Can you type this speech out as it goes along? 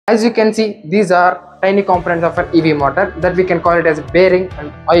As you can see, these are tiny components of an EV motor that we can call it as a bearing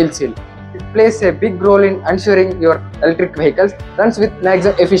and oil seal. It plays a big role in ensuring your electric vehicles runs with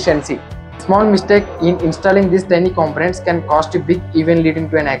maximum efficiency. Small mistake in installing these tiny components can cost you big, even leading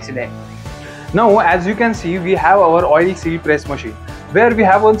to an accident. Now, as you can see, we have our oil seal press machine, where we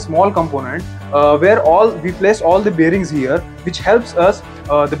have one small component where we place all the bearings here, which helps us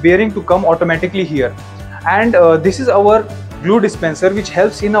the bearing to come automatically here. And this is our glue dispenser, which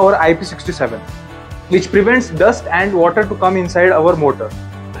helps in our IP67, which prevents dust and water to come inside our motor.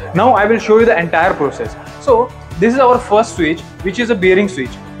 Now I will show you the entire process. So this is our first switch, which is a bearing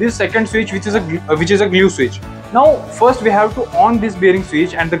switch. This is second switch, which is a glue switch. Now first we have to on this bearing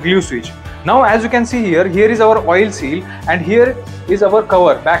switch and the glue switch. Now as you can see here is our oil seal, and here is our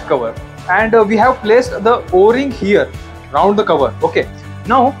cover, back cover, and we have placed the O-ring here round the cover. Okay,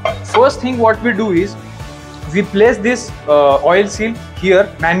 now first thing what we do is we place this oil seal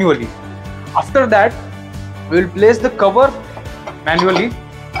here manually. After that we will place the cover manually,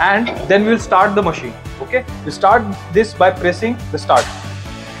 and then we will start the machine. Okay, we start this by pressing the start.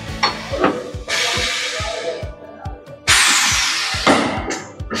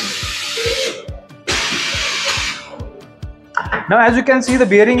 Now as you can see, the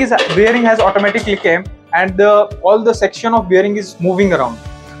bearing has automatically came, and all the section of bearing is moving around.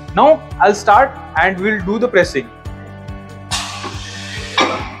 Now I'll start and we'll do the pressing.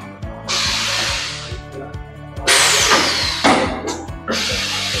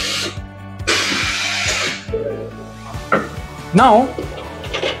 Now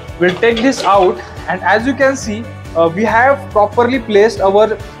we'll take this out, and as you can see, we have properly placed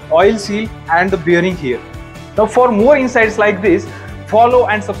our oil seal and the bearing here. Now for more insights like this, follow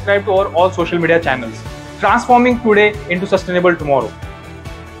and subscribe to our all social media channels. Transforming today into sustainable tomorrow.